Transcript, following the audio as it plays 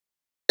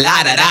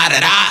La da da da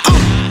da.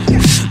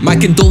 My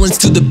condolence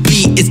to the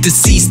beat, it's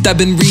deceased. I've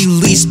been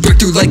released,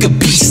 breakthrough like a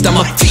beast. I'm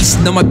a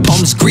feast, now my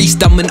palms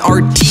greased. I'm an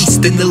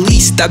artiste, in the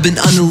least I've been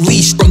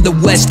unleashed from the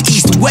west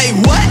east. Wait,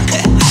 what?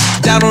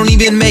 That don't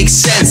even make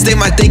sense. They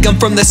might think I'm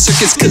from the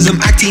circus cause I'm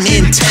acting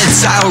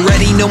intense. I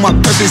already know my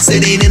purpose,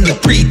 it ain't in the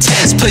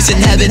pretense. Place in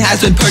heaven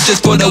has been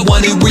purchased for the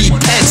one who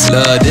repents.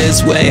 Love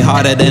this way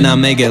harder than I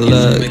make it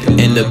look,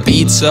 and the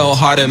beat so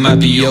hard it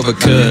might be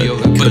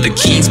overcooked, but the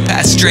keys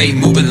pass straight,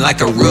 moving like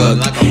a rook,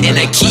 and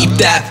I keep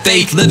that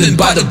faith, living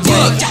by the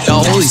book. The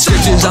holy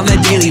scriptures on the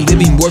daily,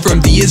 living word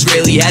from the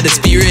Israeli. Had a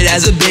spirit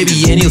as a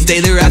baby and he'll stay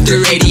there after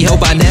 80.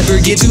 Hope I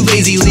never get too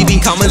lazy, leaving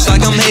comments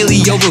like I'm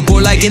Haley.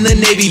 Overboard like in the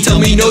Navy, tell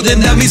me no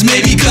then that means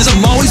maybe, cause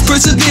I'm always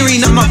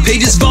persevering. On my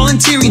pages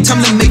volunteering,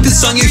 time to make the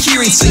song you're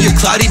hearing, so your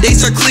cloudy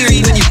days are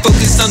clearing. When you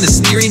focus on the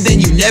sneering,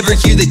 then you never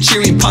hear the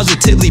cheering.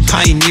 Positively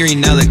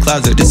pioneering, now the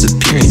clouds are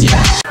disappearing.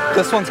 Yeah.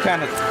 This one's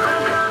kind of,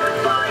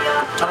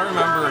 I don't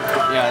remember.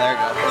 Yeah, there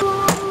you go.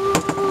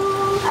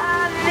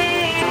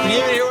 Can you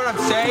even hear what I'm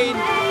saying?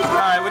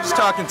 Alright, we'll just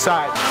talk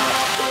inside.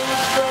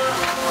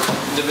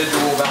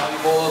 Individual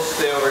valuables,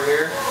 stay over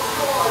here.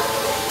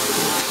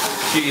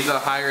 She's a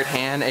hired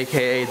hand,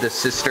 aka the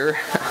sister.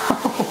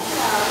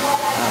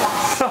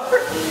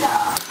 Sorry.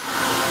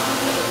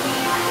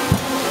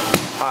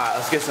 Alright,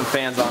 let's get some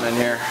fans on in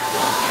here.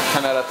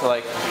 Turn that up to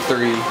like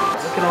 3. Look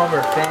at all of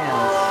our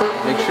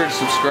fans. Make sure to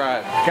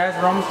subscribe. Guys,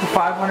 we're almost to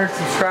 500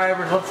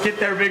 subscribers. Let's get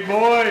there, big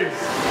boys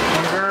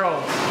and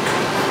girls.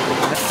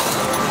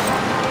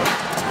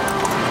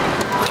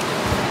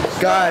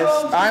 Guys,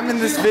 I'm in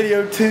this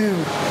video too.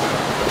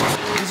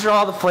 These are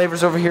all the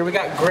flavors over here. We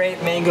got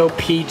grape, mango,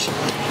 peach,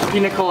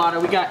 pina colada.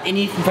 We got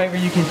any flavor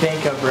you can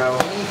think of, bro.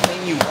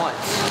 Anything you want,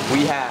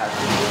 we have.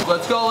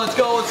 Let's go, let's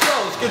go, let's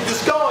go. Let's get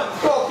this going.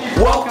 Let's go,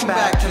 people. Welcome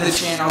back to the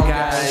channel,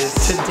 guys.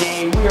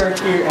 Today we are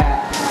here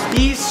at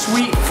East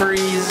Sweet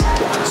Freeze,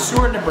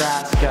 Seward,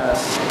 Nebraska.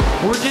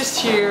 We're just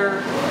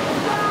here,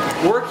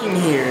 working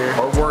here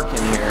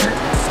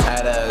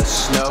at a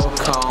snow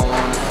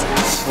cone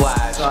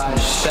slash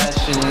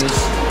concessions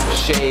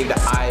shaved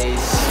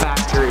ice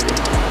factory.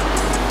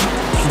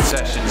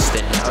 concession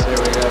stand. Oh, there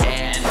we go.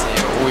 And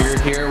we're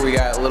here, we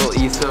got little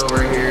Issa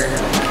over here.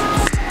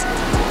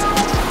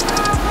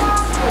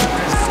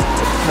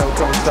 Snow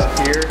cone stuff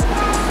here.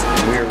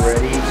 We're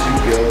ready to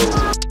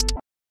go.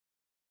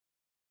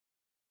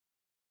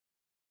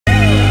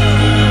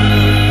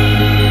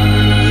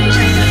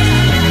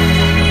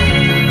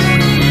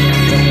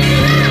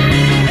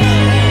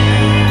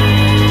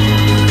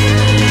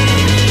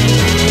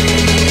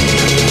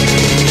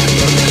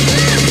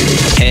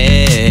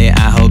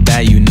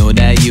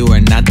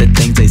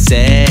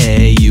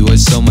 Say you are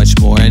so much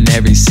more in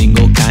every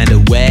single kind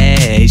of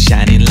way,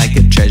 shining like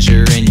a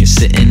treasure and you're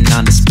sitting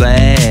on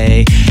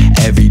display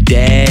every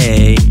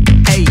day.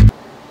 Hey.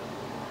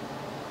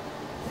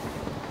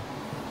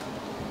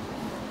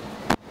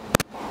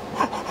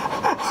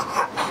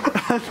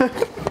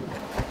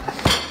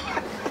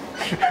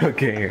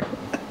 Okay, here.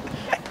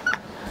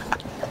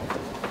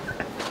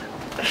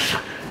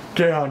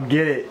 Get on,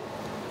 get it.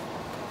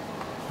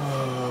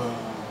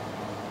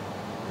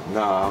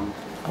 No,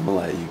 I'm gonna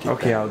let you get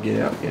Okay, that. I'll get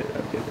it.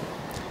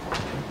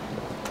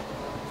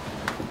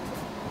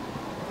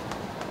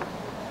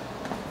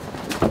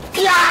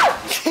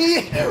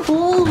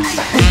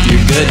 If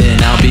you're good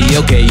and I'll be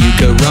okay, you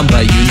could run,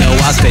 but you know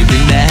I'll stay.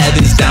 Bring the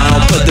heavens down,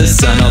 I'll put the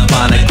sun up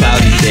on a